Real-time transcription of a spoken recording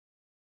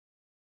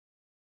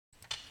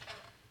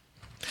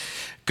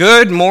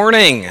Good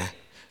morning.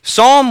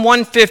 Psalm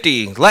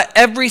 150, let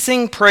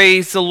everything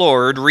praise the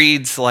Lord,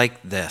 reads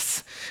like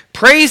this.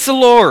 Praise the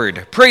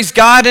Lord. Praise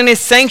God in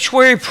his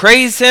sanctuary.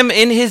 Praise him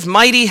in his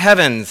mighty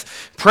heavens.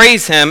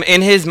 Praise him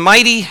in his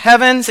mighty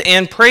heavens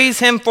and praise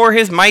him for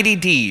his mighty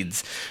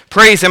deeds.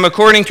 Praise him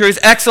according to his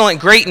excellent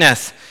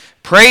greatness.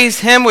 Praise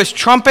him with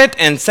trumpet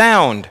and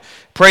sound.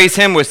 Praise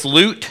him with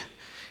lute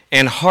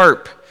and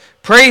harp.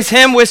 Praise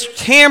him with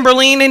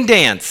tambourine and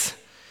dance.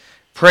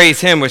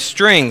 Praise him with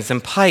strings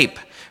and pipe.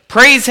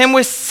 Praise him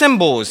with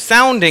cymbals,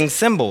 sounding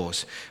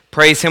cymbals.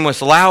 Praise him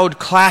with loud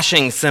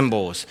clashing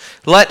cymbals.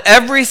 Let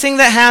everything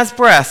that has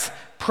breath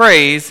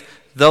praise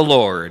the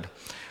Lord.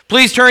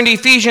 Please turn to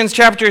Ephesians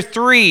chapter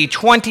 3,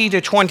 20 to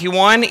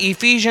 21.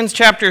 Ephesians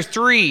chapter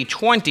 3,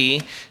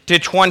 20 to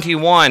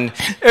 21.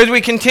 As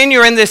we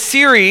continue in this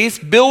series,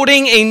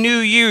 Building a New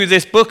You,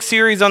 this book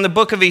series on the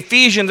book of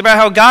Ephesians, about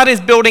how God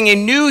is building a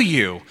new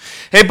you.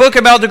 A book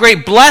about the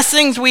great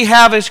blessings we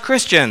have as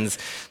Christians,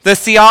 the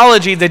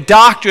theology, the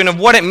doctrine of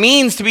what it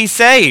means to be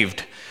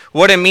saved,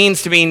 what it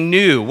means to be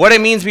new, what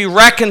it means to be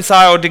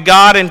reconciled to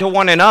God and to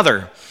one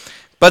another.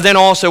 But then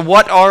also,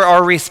 what are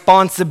our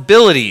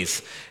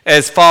responsibilities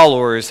as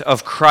followers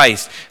of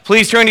Christ?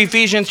 Please turn to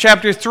Ephesians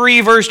chapter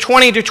 3, verse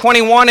 20 to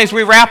 21 as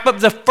we wrap up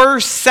the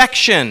first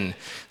section,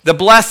 the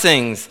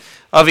blessings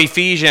of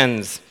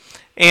Ephesians.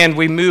 And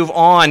we move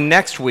on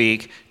next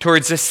week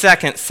towards the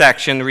second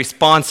section, the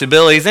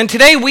responsibilities. And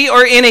today we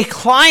are in a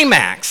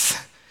climax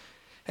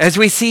as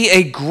we see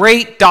a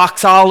great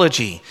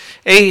doxology,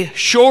 a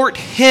short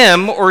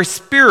hymn or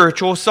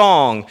spiritual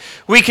song.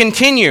 We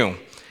continue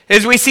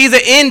as we see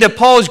the end of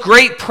Paul's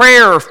great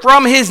prayer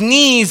from his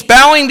knees,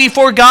 bowing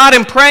before God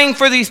and praying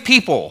for these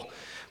people.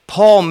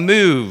 Paul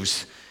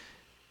moves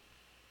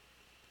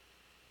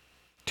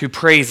to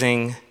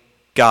praising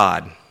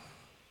God.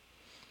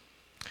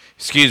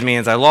 Excuse me,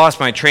 as I lost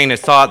my train of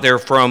thought there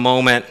for a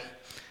moment.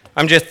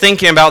 I'm just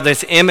thinking about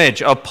this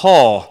image of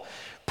Paul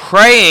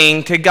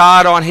praying to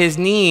God on his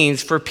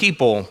knees for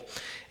people.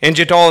 And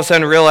just all of a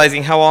sudden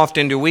realizing how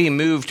often do we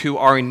move to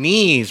our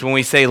knees when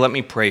we say, let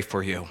me pray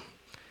for you.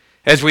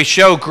 As we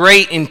show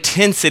great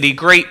intensity,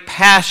 great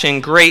passion,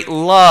 great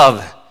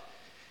love.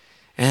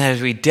 And as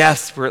we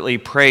desperately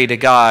pray to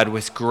God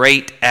with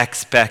great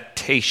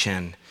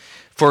expectation.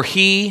 For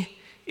he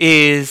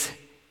is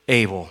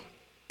able.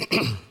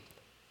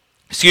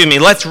 Excuse me,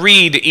 let's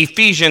read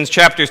Ephesians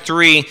chapter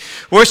 3.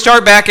 We'll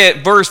start back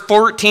at verse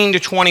 14 to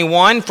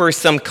 21 for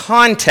some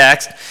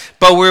context,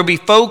 but we'll be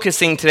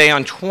focusing today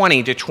on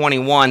 20 to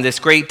 21, this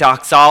great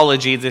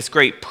doxology, this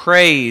great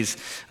praise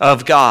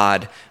of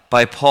God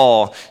by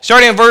Paul.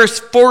 Starting at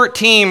verse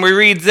 14, we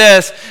read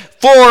this,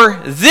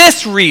 for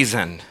this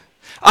reason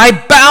I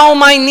bow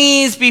my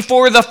knees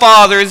before the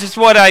Father. This is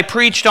what I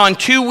preached on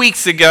 2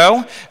 weeks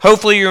ago.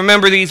 Hopefully you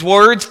remember these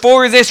words.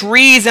 For this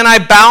reason I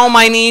bow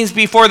my knees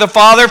before the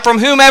Father, from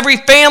whom every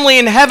family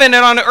in heaven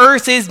and on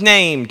earth is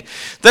named,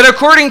 that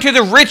according to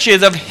the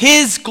riches of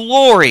his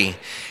glory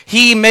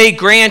he may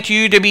grant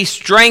you to be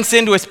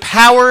strengthened with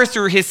power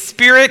through his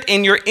Spirit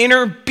in your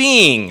inner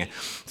being,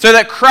 so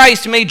that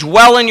Christ may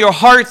dwell in your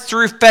hearts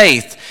through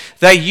faith,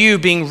 that you,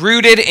 being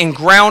rooted and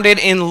grounded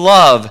in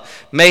love,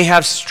 may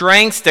have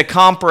strength to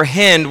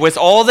comprehend with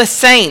all the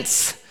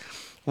saints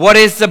what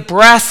is the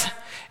breadth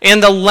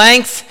and the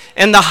length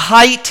and the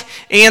height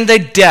and the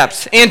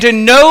depth, and to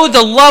know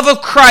the love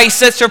of Christ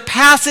that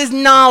surpasses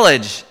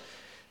knowledge,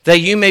 that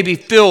you may be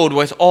filled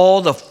with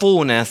all the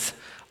fullness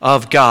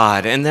of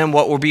God. And then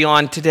what will be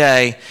on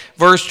today,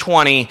 verse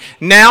 20,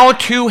 now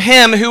to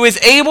him who is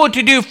able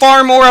to do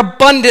far more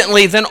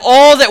abundantly than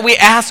all that we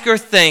ask or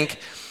think,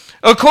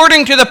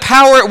 according to the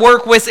power at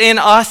work within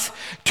us,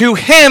 to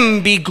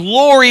him be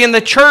glory in the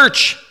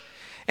church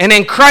and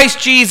in Christ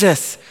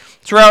Jesus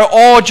throughout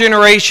all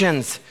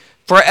generations,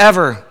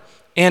 forever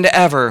and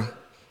ever.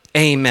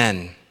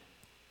 Amen.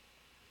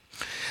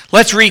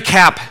 Let's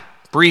recap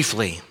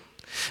briefly.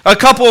 A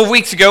couple of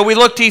weeks ago, we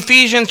looked at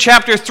Ephesians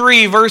chapter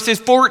 3, verses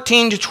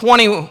 14 to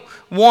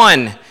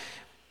 21.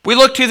 We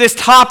looked to this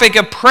topic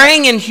of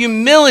praying in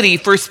humility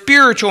for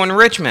spiritual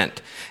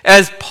enrichment,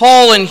 as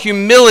Paul in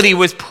humility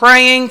was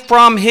praying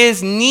from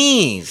his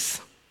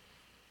knees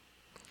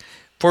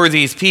for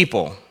these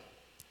people.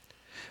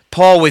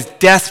 Paul was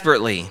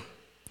desperately,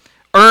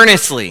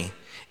 earnestly,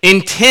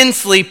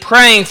 intensely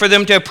praying for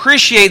them to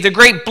appreciate the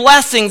great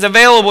blessings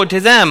available to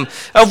them,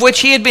 of which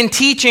he had been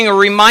teaching or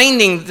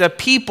reminding the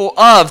people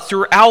of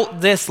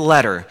throughout this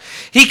letter.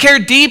 He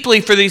cared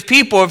deeply for these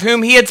people of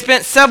whom he had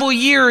spent several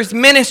years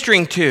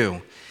ministering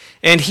to,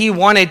 and he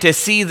wanted to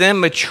see them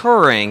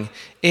maturing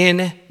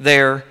in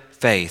their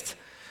faith.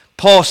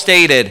 Paul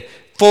stated,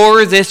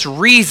 for this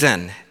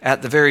reason,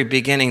 at the very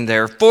beginning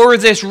there, for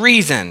this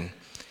reason.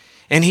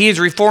 And he is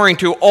referring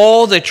to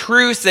all the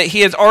truths that he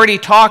has already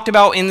talked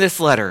about in this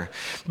letter.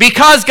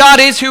 Because God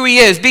is who he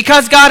is,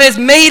 because God has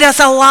made us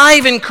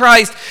alive in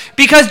Christ,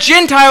 because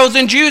Gentiles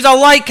and Jews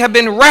alike have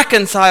been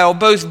reconciled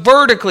both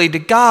vertically to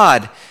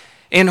God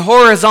and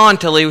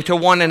horizontally to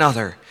one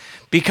another,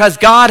 because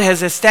God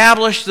has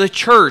established the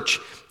church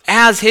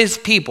as his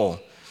people,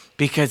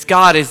 because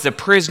God is the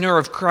prisoner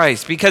of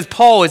Christ, because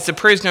Paul is the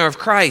prisoner of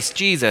Christ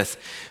Jesus,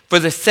 for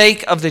the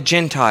sake of the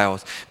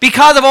Gentiles.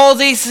 Because of all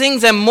these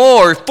things and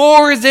more,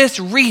 for this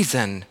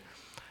reason,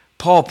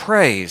 Paul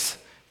prays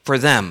for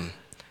them.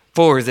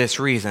 For this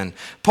reason,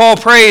 Paul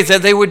prays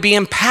that they would be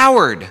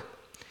empowered.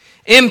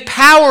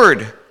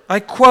 Empowered,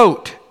 I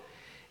quote,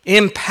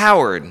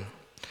 empowered.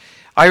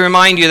 I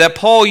remind you that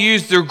Paul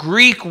used the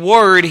Greek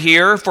word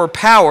here for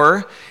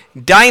power,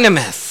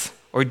 dynamis,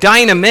 or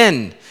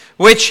dynamin,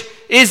 which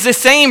is the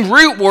same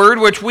root word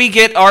which we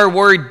get our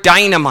word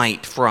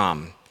dynamite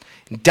from.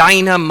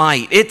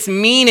 Dynamite. Its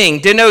meaning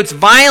denotes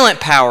violent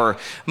power,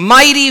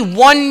 mighty,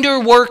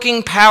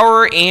 wonder-working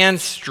power and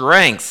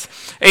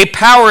strength. A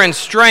power and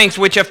strength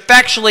which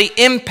effectually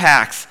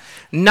impacts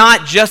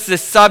not just the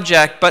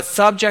subject, but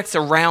subjects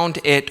around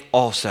it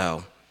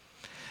also.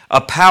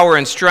 A power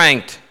and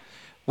strength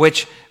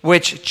which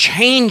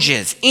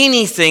changes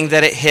anything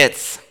that it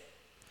hits.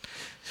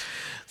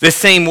 The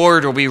same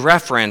word will be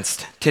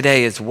referenced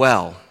today as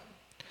well.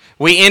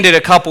 We ended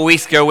a couple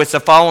weeks ago with the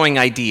following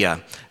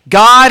idea.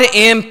 God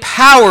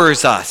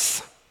empowers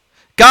us.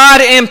 God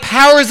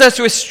empowers us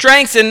with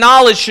strength and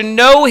knowledge to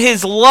know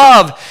his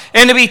love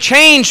and to be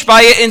changed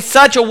by it in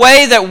such a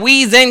way that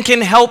we then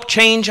can help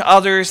change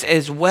others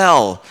as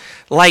well.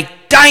 Like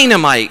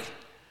dynamite,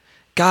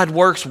 God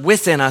works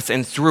within us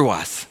and through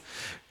us.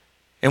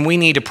 And we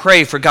need to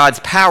pray for God's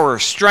power,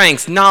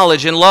 strength,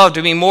 knowledge, and love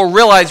to be more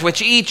realized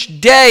with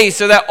each day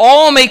so that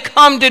all may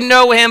come to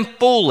know him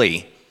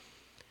fully.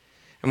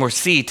 And we'll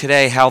see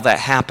today how that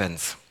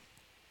happens.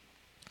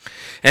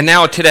 And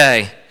now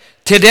today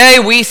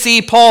we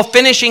see Paul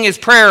finishing his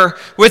prayer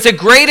with a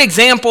great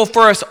example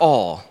for us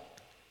all,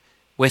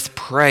 with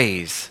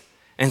praise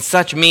and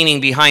such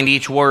meaning behind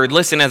each word.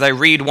 Listen as I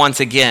read once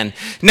again.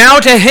 Now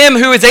to him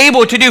who is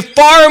able to do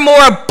far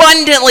more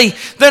abundantly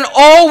than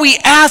all we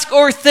ask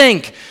or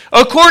think,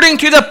 according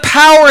to the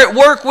power at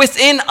work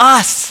within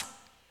us.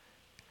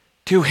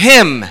 To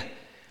him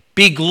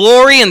be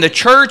glory in the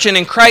church and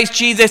in Christ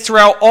Jesus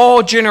throughout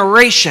all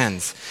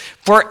generations,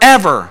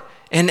 forever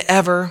and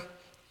ever.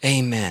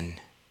 Amen.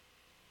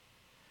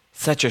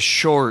 Such a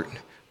short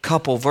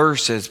couple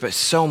verses, but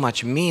so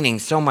much meaning,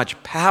 so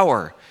much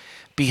power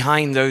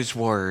behind those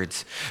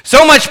words.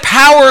 So much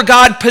power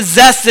God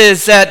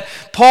possesses that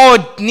Paul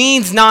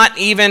needs not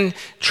even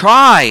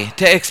try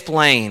to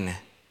explain,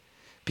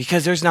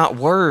 because there's not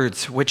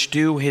words which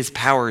do his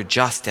power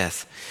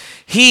justice.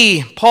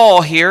 He,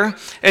 Paul here,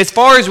 as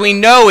far as we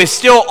know, is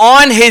still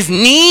on his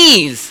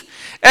knees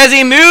as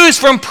he moves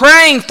from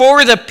praying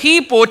for the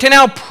people to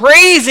now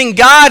praising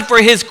God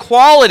for his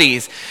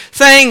qualities,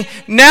 saying,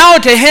 now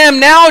to him,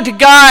 now to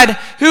God,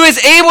 who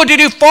is able to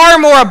do far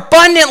more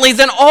abundantly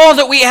than all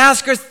that we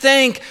ask or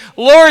think.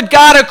 Lord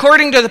God,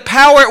 according to the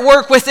power at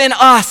work within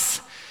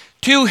us,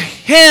 to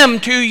him,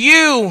 to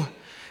you,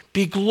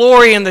 be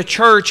glory in the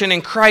church and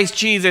in Christ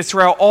Jesus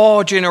throughout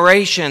all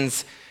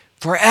generations,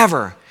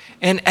 forever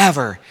and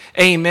ever.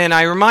 Amen.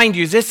 I remind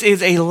you, this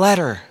is a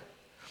letter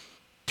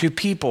to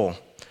people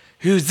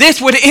who this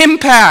would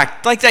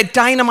impact, like that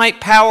dynamite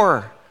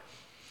power.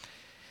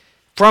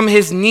 From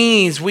his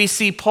knees, we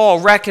see Paul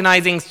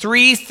recognizing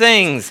three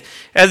things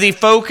as he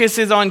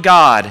focuses on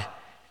God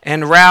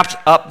and wraps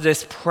up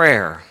this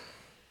prayer.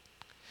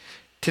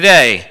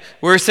 Today,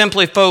 we're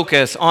simply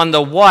focused on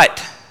the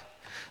what,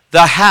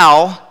 the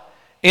how,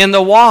 and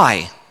the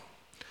why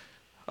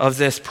of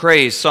this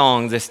praise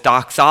song, this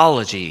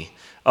doxology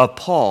of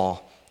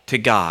Paul to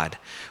God.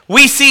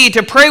 We see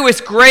to pray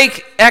with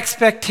great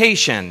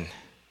expectation,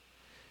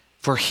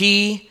 for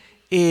he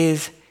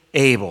is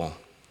able.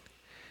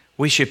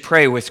 We should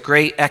pray with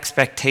great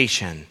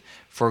expectation,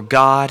 for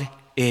God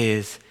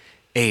is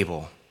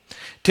able.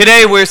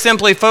 Today we're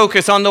simply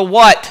focused on the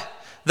what,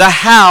 the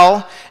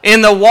how,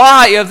 and the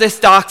why of this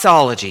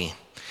doxology.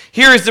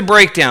 Here is the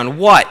breakdown.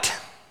 What?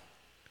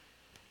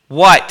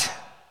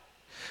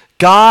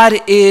 God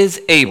is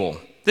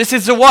able. This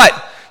is the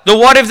what. The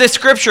what of this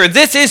scripture.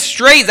 This is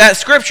straight, that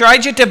scripture. I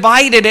just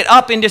divided it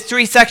up into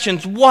three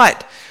sections.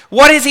 What?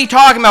 What is he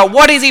talking about?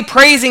 What is he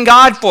praising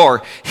God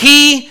for?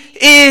 He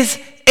is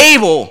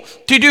able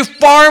to do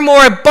far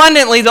more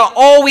abundantly than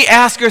all we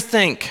ask or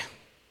think.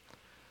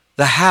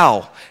 The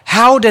how.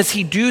 How does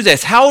he do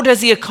this? How does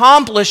he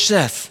accomplish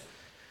this?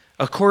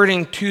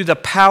 According to the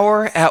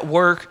power at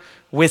work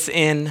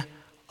within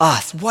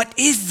us. What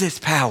is this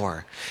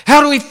power?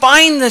 How do we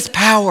find this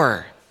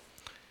power?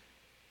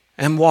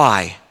 And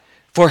why?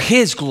 For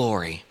his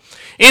glory.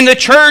 In the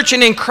church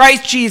and in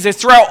Christ Jesus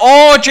throughout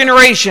all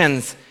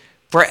generations,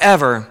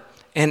 forever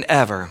and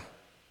ever.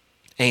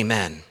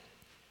 Amen.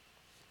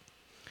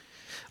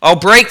 I'll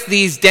break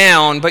these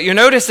down, but you'll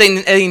notice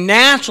they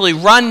naturally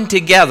run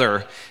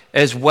together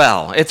as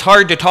well. It's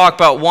hard to talk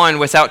about one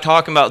without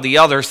talking about the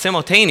other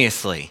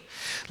simultaneously.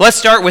 Let's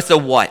start with the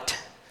what.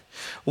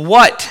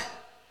 What?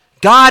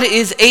 God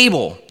is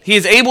able. He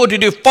is able to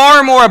do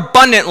far more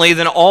abundantly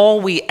than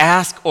all we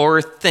ask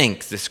or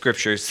think, the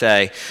scriptures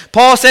say.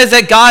 Paul says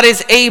that God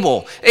is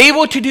able.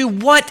 Able to do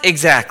what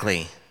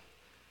exactly?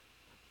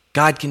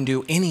 God can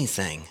do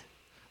anything.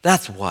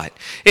 That's what.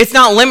 It's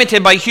not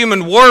limited by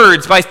human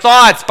words, by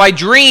thoughts, by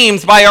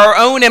dreams, by our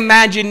own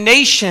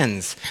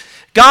imaginations.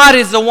 God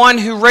is the one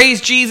who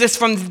raised Jesus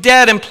from the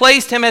dead and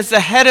placed him as the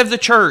head of the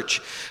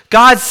church.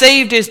 God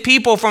saved his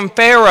people from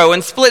Pharaoh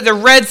and split the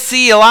Red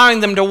Sea, allowing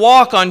them to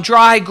walk on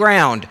dry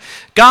ground.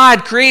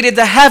 God created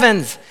the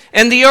heavens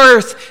and the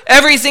earth,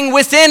 everything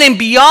within and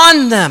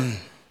beyond them.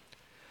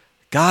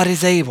 God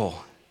is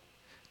able.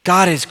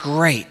 God is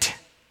great.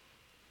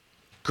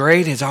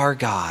 Great is our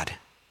God.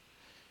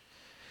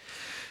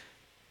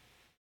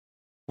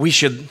 We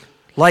should,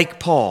 like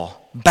Paul,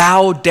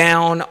 bow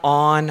down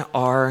on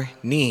our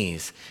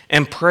knees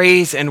and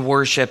praise and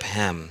worship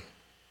him.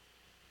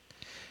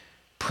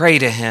 Pray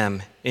to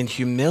him in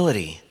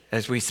humility,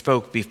 as we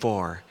spoke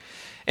before.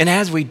 And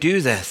as we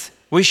do this,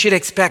 we should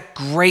expect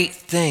great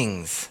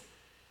things.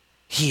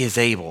 He is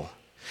able.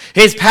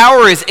 His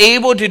power is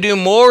able to do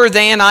more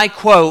than, I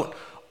quote,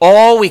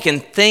 all we can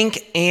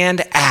think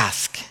and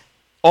ask.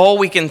 All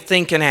we can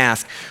think and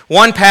ask.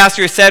 One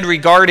pastor said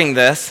regarding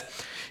this,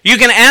 you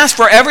can ask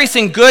for every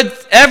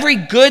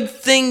good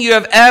thing you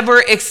have ever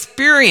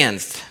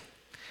experienced,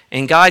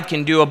 and God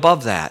can do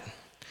above that.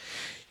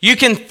 You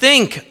can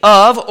think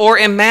of or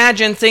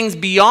imagine things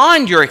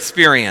beyond your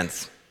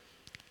experience.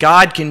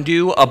 God can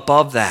do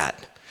above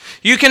that.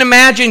 You can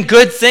imagine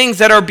good things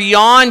that are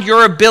beyond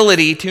your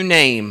ability to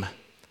name.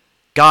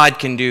 God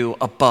can do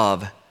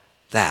above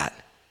that.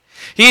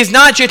 He is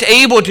not just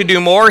able to do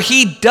more,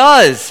 he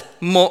does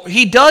more.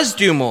 He does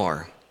do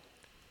more.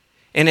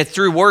 And it's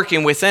through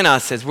working within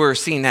us, as we'll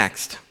see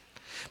next.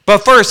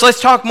 But first,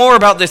 let's talk more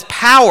about this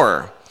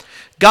power.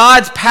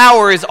 God's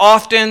power is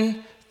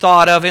often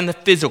thought of in the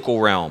physical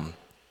realm.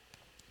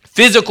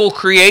 Physical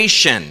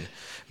creation,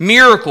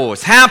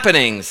 miracles,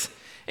 happenings.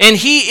 And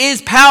he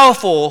is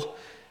powerful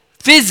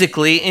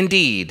physically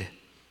indeed.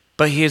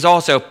 But he is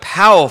also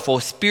powerful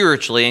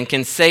spiritually and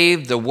can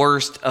save the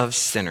worst of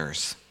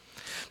sinners.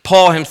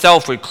 Paul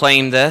himself would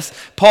claim this.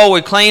 Paul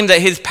would claim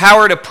that his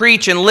power to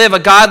preach and live a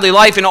godly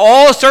life in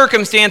all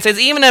circumstances,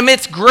 even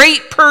amidst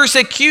great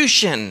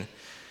persecution,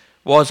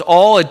 was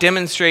all a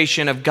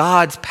demonstration of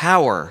God's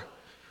power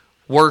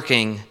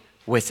working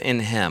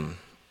within him.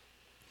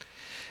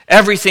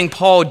 Everything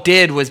Paul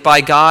did was by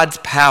God's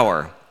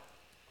power.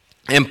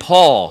 And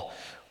Paul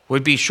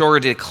would be sure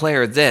to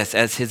declare this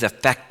as his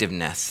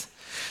effectiveness.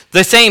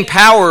 The same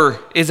power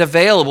is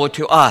available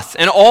to us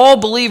and all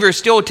believers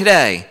still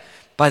today,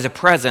 by the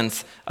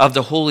presence of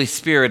the Holy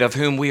Spirit, of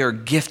whom we are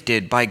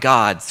gifted by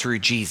God through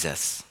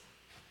Jesus.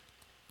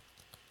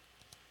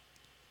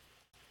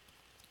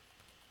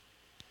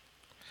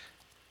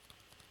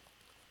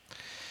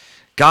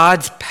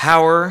 God's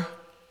power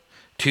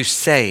to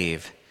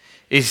save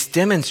is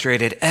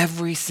demonstrated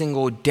every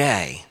single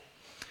day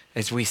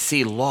as we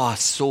see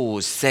lost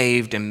souls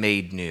saved and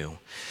made new.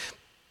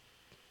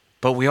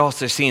 But we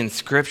also see in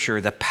Scripture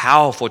the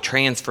powerful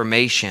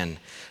transformation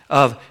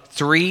of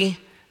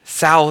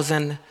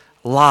 3,000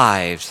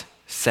 lives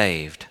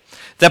saved.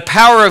 The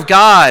power of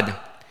God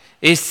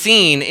is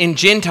seen in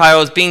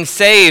Gentiles being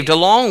saved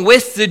along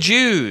with the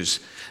Jews.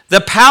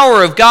 The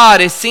power of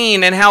God is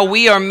seen in how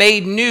we are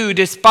made new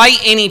despite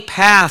any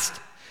past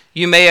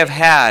you may have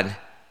had.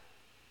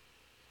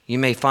 You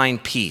may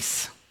find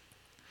peace,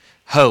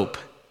 hope,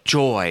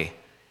 joy,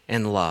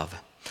 and love.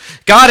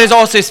 God is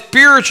also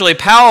spiritually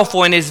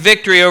powerful in his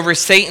victory over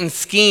Satan's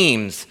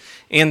schemes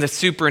and the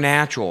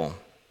supernatural.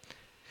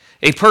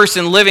 A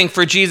person living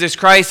for Jesus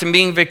Christ and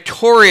being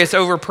victorious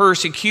over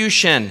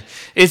persecution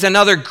is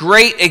another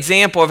great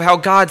example of how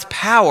God's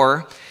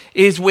power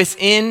is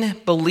within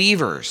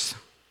believers.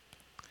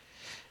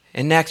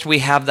 And next we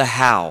have the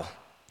how.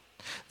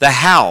 The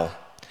how.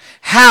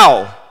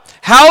 How?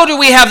 How do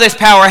we have this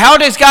power? How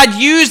does God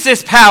use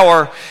this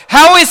power?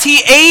 How is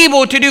he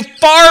able to do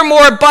far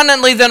more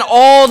abundantly than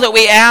all that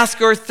we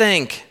ask or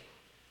think?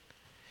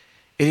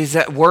 It is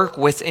at work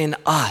within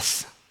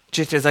us.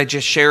 Just as I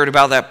just shared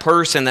about that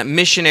person, that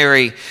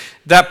missionary,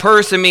 that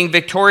person being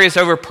victorious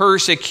over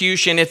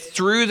persecution, it's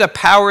through the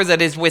power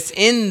that is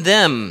within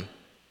them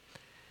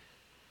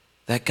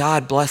that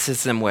God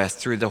blesses them with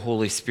through the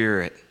Holy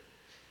Spirit.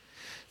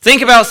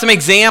 Think about some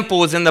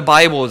examples in the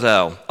Bible,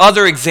 though.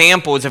 Other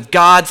examples of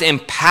God's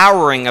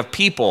empowering of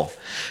people.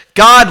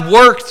 God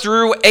worked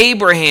through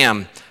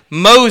Abraham,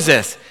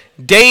 Moses,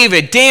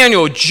 David,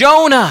 Daniel,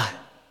 Jonah.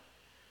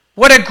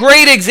 What a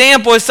great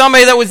example of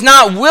somebody that was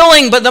not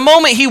willing, but the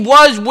moment he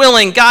was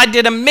willing, God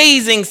did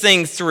amazing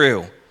things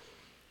through.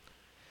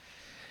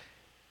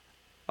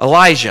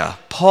 Elijah,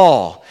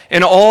 Paul,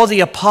 and all the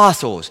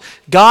apostles.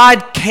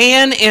 God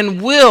can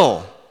and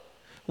will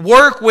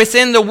work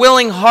within the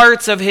willing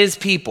hearts of his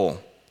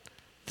people,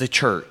 the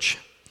church.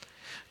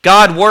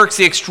 God works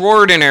the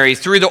extraordinary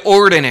through the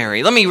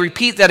ordinary. Let me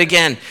repeat that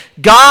again.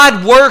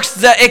 God works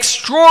the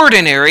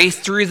extraordinary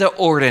through the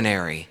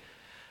ordinary.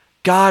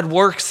 God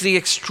works the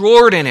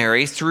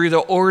extraordinary through the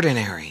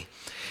ordinary.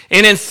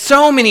 And in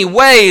so many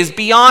ways,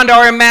 beyond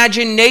our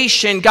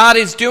imagination, God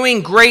is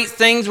doing great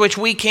things which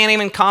we can't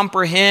even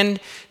comprehend,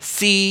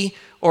 see,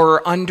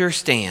 or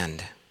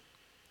understand.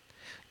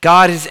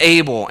 God is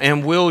able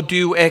and will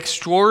do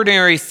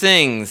extraordinary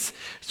things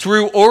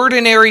through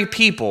ordinary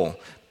people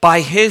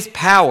by his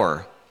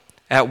power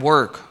at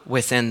work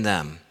within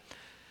them.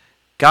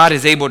 God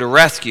is able to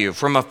rescue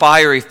from a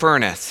fiery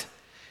furnace,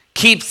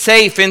 keep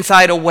safe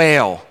inside a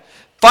whale,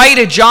 fight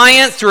a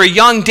giant through a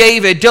young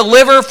David,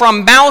 deliver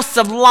from mouths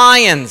of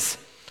lions,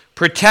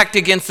 protect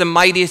against the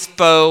mightiest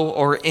foe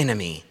or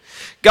enemy.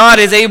 God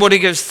is able to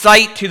give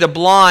sight to the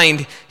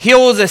blind,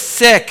 heal the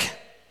sick,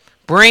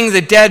 bring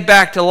the dead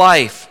back to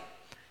life,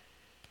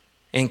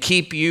 and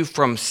keep you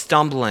from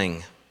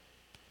stumbling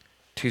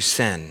to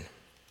sin.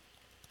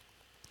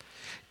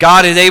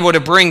 God is able to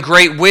bring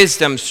great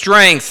wisdom,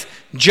 strength,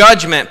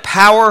 judgment,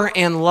 power,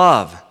 and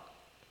love.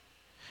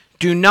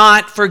 Do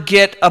not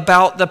forget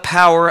about the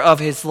power of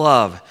his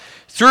love.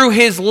 Through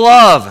his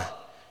love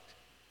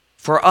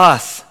for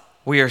us,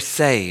 we are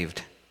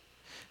saved.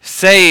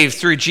 Saved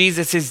through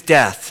Jesus'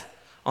 death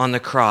on the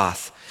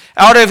cross.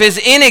 Out of his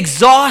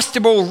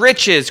inexhaustible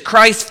riches,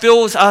 Christ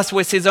fills us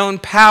with his own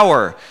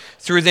power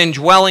through the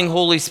indwelling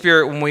Holy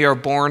Spirit when we are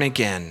born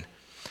again.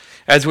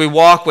 As we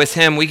walk with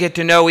him, we get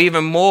to know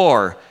even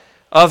more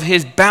of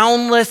his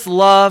boundless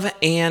love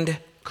and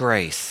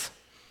grace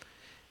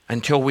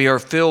until we are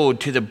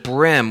filled to the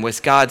brim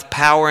with God's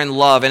power and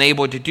love and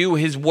able to do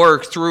his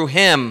work through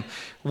him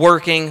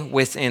working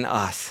within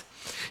us.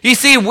 You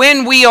see,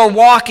 when we are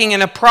walking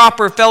in a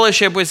proper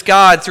fellowship with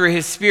God through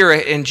his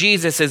Spirit and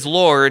Jesus as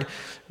Lord,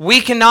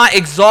 we cannot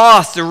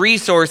exhaust the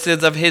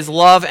resources of his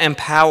love and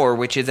power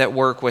which is at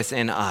work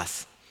within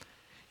us.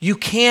 You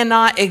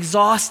cannot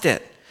exhaust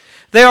it.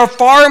 They are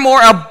far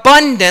more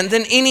abundant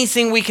than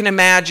anything we can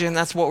imagine.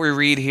 That's what we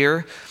read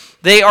here.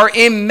 They are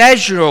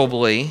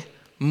immeasurably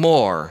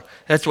more.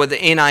 That's what the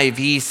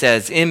NIV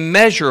says,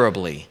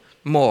 immeasurably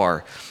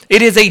more.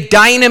 It is a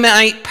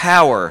dynamite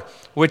power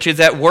which is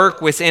at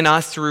work within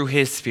us through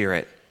his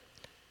Spirit.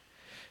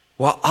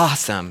 What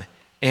awesome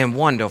and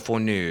wonderful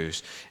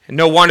news.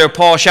 No wonder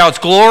Paul shouts,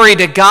 glory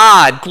to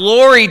God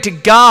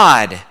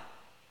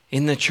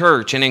in the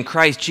church and in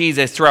Christ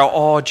Jesus throughout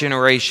all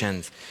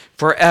generations,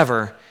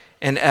 forever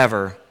and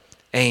ever.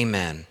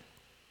 Amen.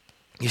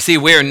 You see,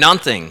 we are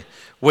nothing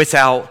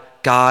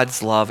without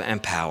God's love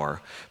and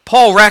power.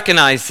 Paul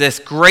recognized this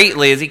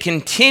greatly as he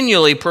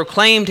continually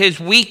proclaimed his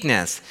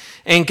weakness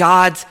and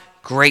God's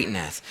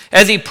greatness.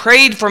 As he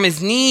prayed from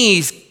his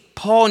knees,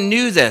 Paul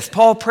knew this.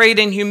 Paul prayed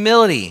in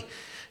humility.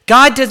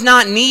 God does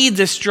not need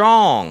the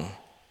strong.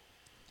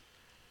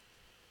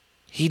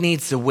 He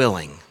needs the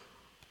willing.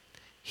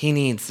 He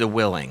needs the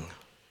willing.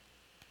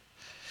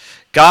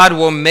 God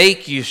will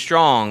make you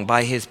strong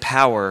by his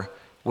power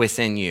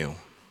within you.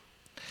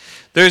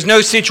 There's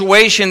no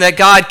situation that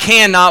God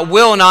cannot,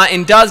 will not,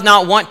 and does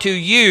not want to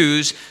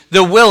use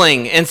the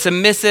willing and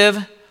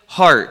submissive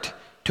heart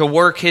to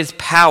work his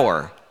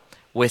power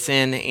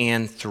within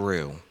and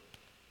through.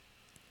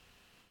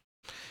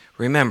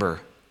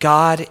 Remember,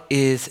 God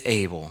is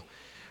able.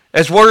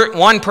 As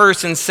one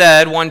person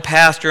said, one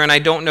pastor, and I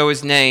don't know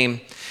his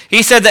name,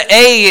 he said the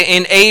A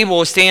in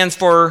able stands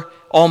for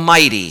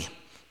almighty.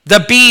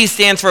 The B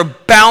stands for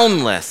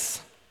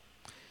boundless.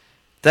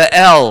 The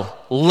L,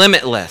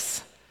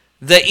 limitless.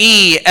 The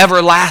E,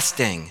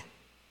 everlasting.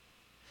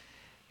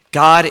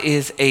 God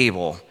is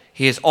able.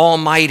 He is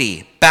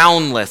almighty,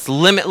 boundless,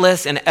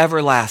 limitless, and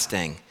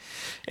everlasting.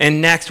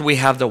 And next we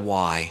have the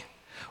why.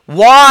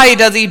 Why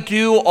does he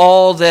do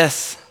all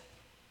this?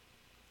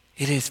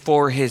 It is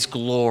for his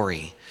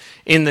glory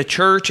in the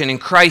church and in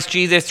Christ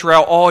Jesus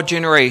throughout all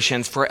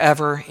generations,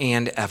 forever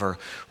and ever.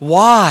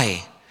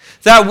 Why?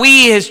 That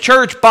we, his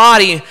church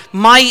body,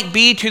 might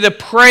be to the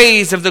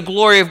praise of the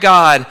glory of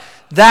God.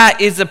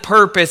 That is the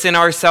purpose in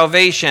our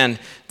salvation.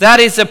 That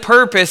is the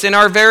purpose in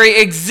our very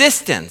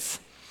existence.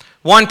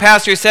 One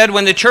pastor said,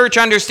 when the church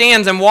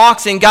understands and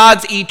walks in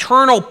God's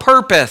eternal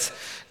purpose,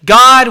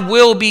 God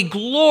will be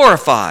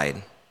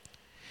glorified,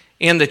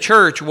 and the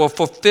church will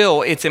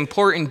fulfill its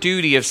important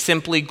duty of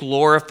simply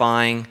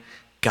glorifying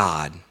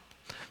God.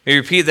 Let me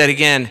repeat that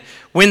again.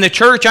 When the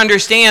church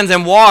understands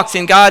and walks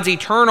in God's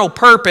eternal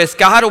purpose,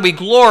 God will be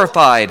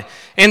glorified,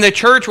 and the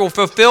church will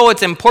fulfill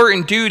its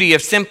important duty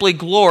of simply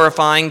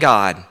glorifying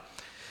God.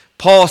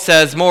 Paul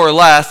says more or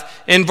less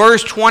in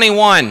verse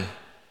 21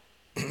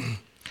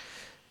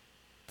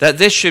 that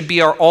this should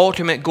be our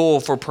ultimate goal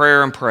for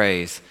prayer and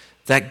praise,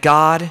 that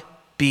God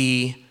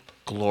be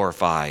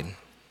glorified.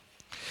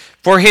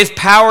 For his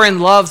power and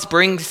love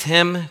brings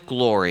him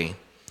glory.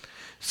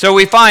 So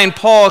we find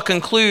Paul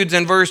concludes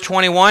in verse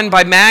 21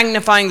 by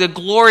magnifying the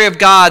glory of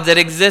God that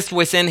exists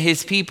within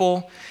his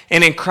people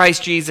and in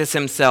Christ Jesus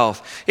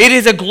himself. It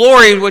is a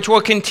glory which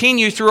will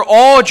continue through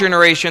all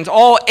generations,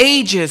 all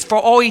ages, for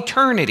all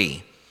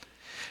eternity.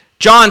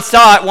 John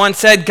Stott once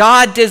said,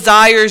 God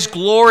desires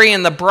glory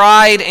in the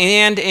bride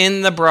and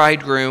in the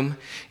bridegroom,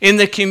 in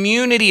the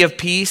community of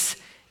peace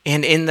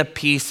and in the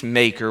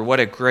peacemaker. What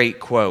a great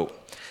quote.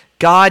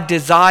 God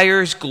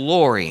desires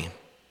glory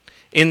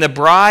in the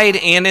bride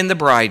and in the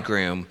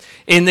bridegroom,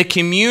 in the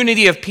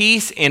community of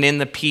peace and in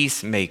the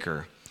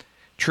peacemaker.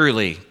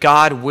 Truly,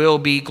 God will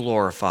be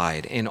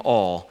glorified in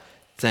all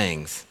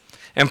things.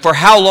 And for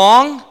how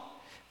long?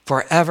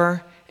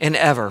 Forever and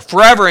ever.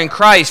 Forever in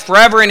Christ,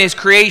 forever in his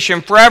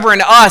creation, forever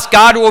in us.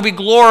 God will be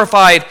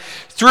glorified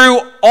through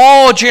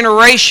all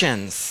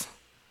generations.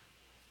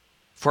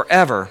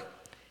 Forever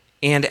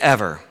and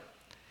ever.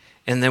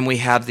 And then we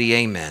have the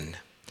amen.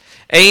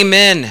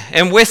 Amen.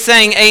 And with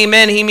saying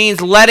amen, he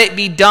means let it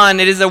be done.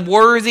 It is a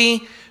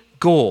worthy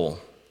goal.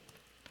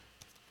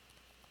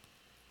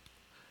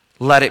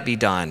 Let it be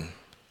done.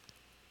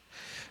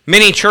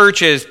 Many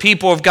churches,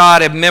 people of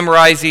God, have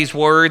memorized these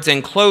words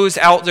and close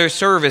out their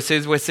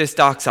services with this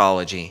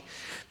doxology.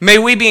 May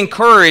we be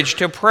encouraged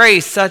to pray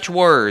such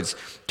words,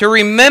 to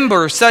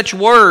remember such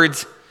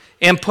words,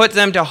 and put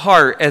them to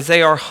heart as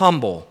they are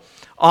humble,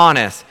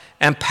 honest,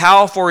 and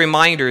powerful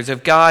reminders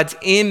of God's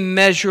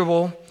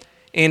immeasurable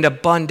and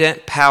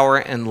abundant power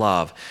and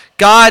love.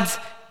 God's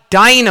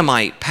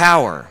dynamite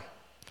power.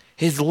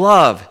 His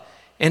love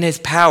and his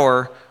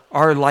power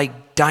are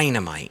like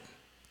dynamite.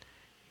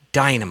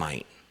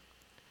 Dynamite.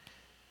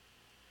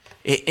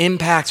 It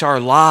impacts our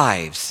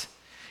lives.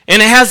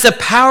 And it has the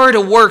power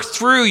to work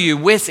through you,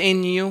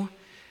 within you,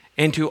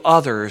 and to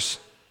others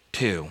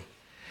too.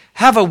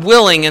 Have a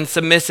willing and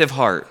submissive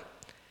heart.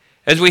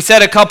 As we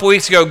said a couple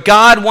weeks ago,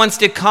 God wants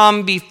to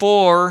come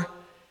before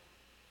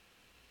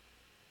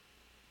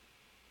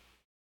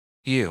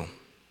you.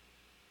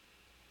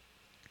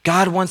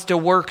 God wants to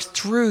work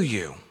through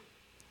you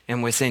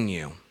and within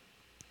you.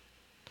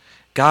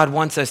 God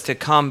wants us to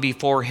come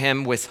before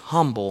him with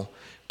humble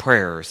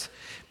prayers.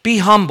 Be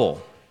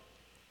humble.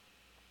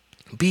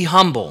 Be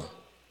humble.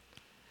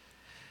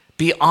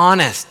 Be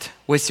honest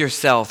with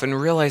yourself and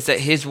realize that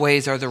his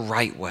ways are the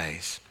right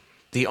ways,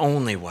 the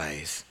only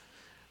ways,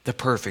 the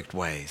perfect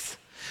ways.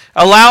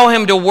 Allow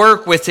him to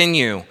work within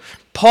you.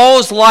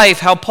 Paul's life,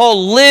 how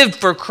Paul lived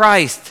for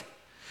Christ,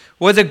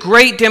 was a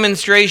great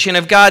demonstration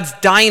of God's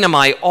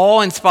dynamite,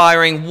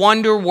 awe-inspiring,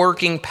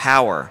 wonder-working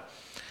power.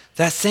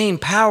 That same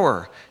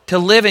power to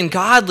live in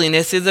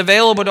godliness is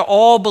available to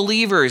all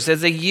believers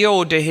as a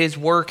yield to his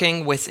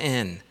working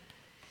within.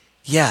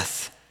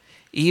 Yes,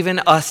 even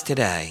us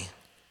today.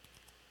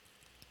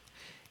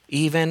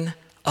 Even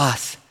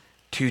us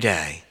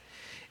today.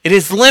 It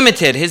is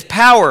limited, his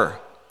power.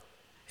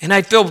 And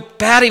I feel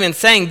bad even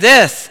saying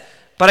this,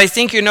 but I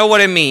think you know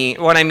what I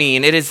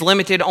mean. It is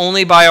limited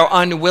only by our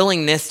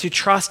unwillingness to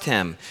trust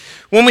him.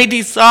 When we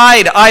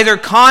decide either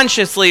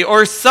consciously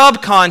or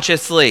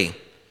subconsciously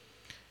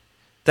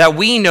that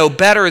we know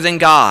better than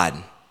God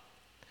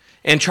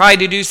and try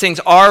to do things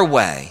our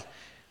way,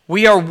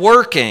 we are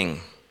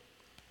working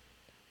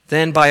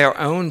then by our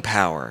own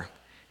power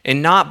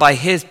and not by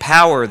his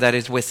power that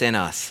is within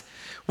us.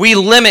 We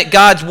limit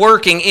God's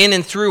working in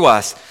and through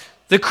us.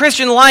 The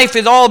Christian life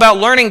is all about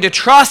learning to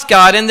trust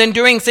God and then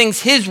doing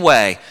things his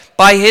way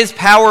by his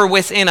power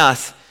within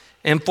us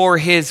and for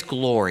his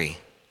glory.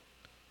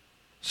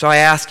 So I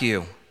ask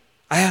you,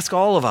 I ask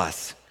all of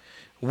us,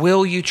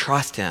 will you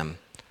trust him?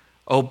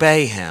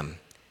 Obey him,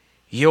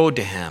 yield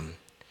to him.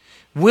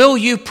 Will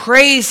you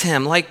praise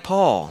him like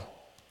Paul?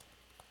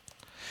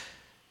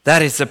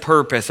 That is the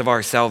purpose of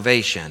our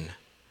salvation,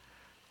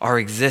 our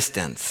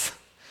existence.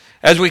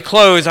 As we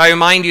close, I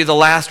remind you the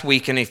last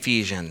week in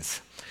Ephesians.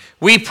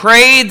 We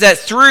prayed that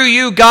through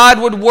you God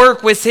would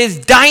work with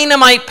his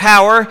dynamite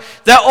power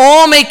that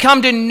all may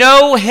come to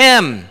know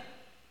him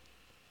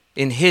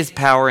in his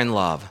power and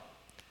love.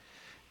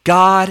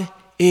 God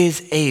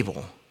is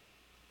able.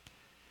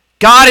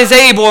 God is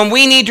able, and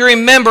we need to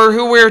remember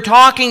who we're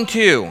talking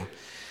to.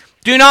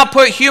 Do not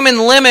put human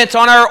limits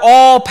on our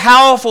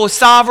all-powerful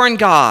sovereign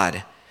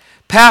God.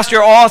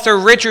 Pastor author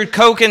Richard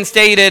Coken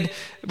stated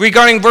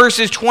regarding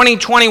verses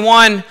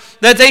 20-21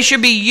 that they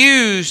should be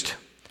used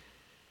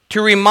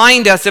to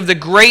remind us of the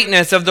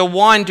greatness of the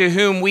one to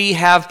whom we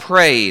have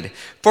prayed.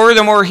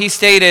 Furthermore, he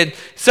stated,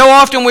 so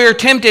often we are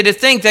tempted to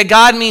think that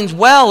God means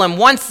well and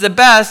wants the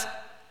best,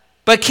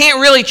 but can't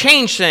really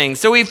change things,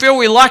 so we feel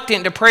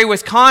reluctant to pray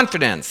with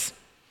confidence.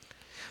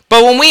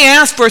 But when we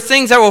ask for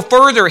things that will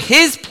further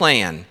his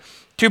plan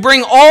to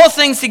bring all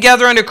things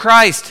together unto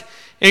Christ,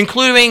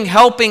 including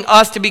helping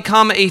us to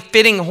become a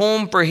fitting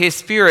home for his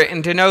Spirit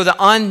and to know the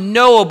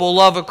unknowable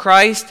love of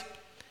Christ,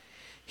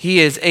 he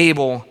is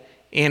able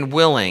and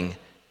willing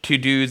to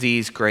do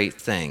these great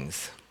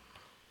things.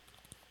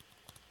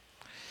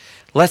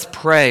 Let's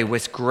pray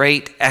with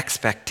great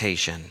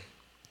expectation.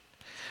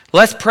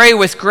 Let's pray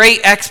with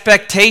great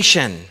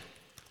expectation.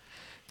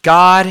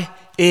 God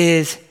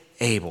is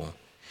able.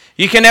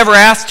 You can never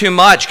ask too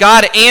much.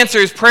 God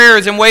answers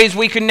prayers in ways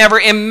we could never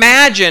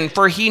imagine,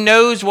 for he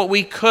knows what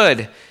we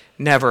could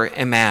never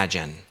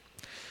imagine.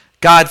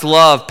 God's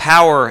love,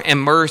 power, and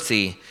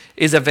mercy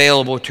is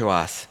available to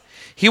us.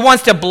 He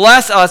wants to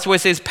bless us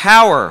with his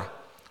power,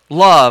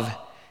 love,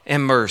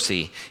 and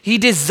mercy. He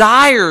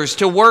desires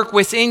to work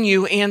within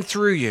you and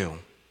through you.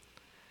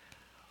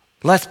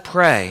 Let's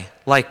pray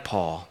like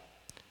Paul.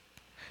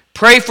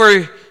 Pray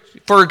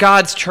for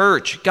God's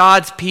church,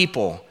 God's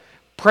people.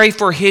 Pray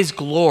for his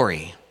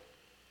glory.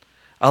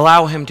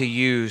 Allow him to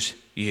use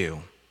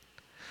you.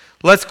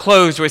 Let's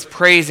close with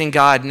praising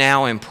God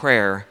now in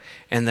prayer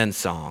and then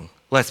song.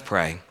 Let's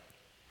pray.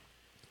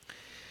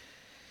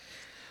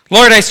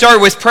 Lord, I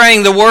start with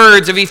praying the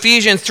words of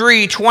Ephesians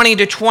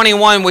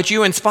 3:20-21, which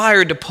you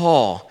inspired to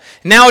Paul.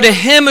 Now to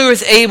him who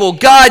is able,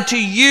 God,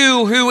 to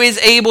you who is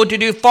able to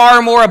do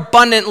far more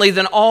abundantly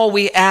than all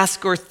we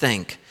ask or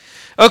think,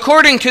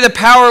 according to the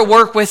power at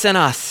work within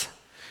us.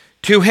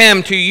 To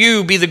him, to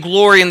you, be the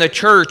glory in the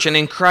church and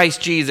in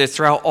Christ Jesus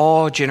throughout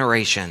all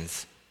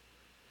generations,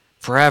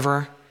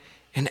 forever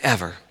and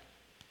ever.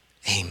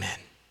 Amen.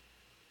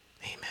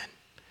 Amen.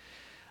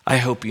 I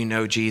hope you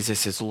know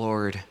Jesus as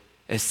Lord,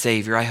 as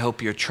Savior. I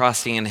hope you're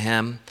trusting in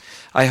him.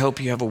 I hope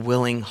you have a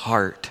willing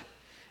heart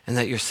and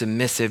that you're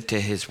submissive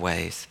to his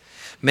ways.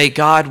 May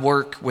God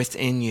work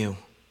within you,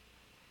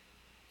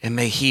 and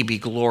may he be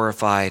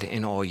glorified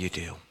in all you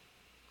do.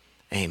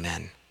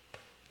 Amen.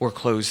 We're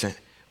closing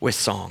with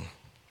song.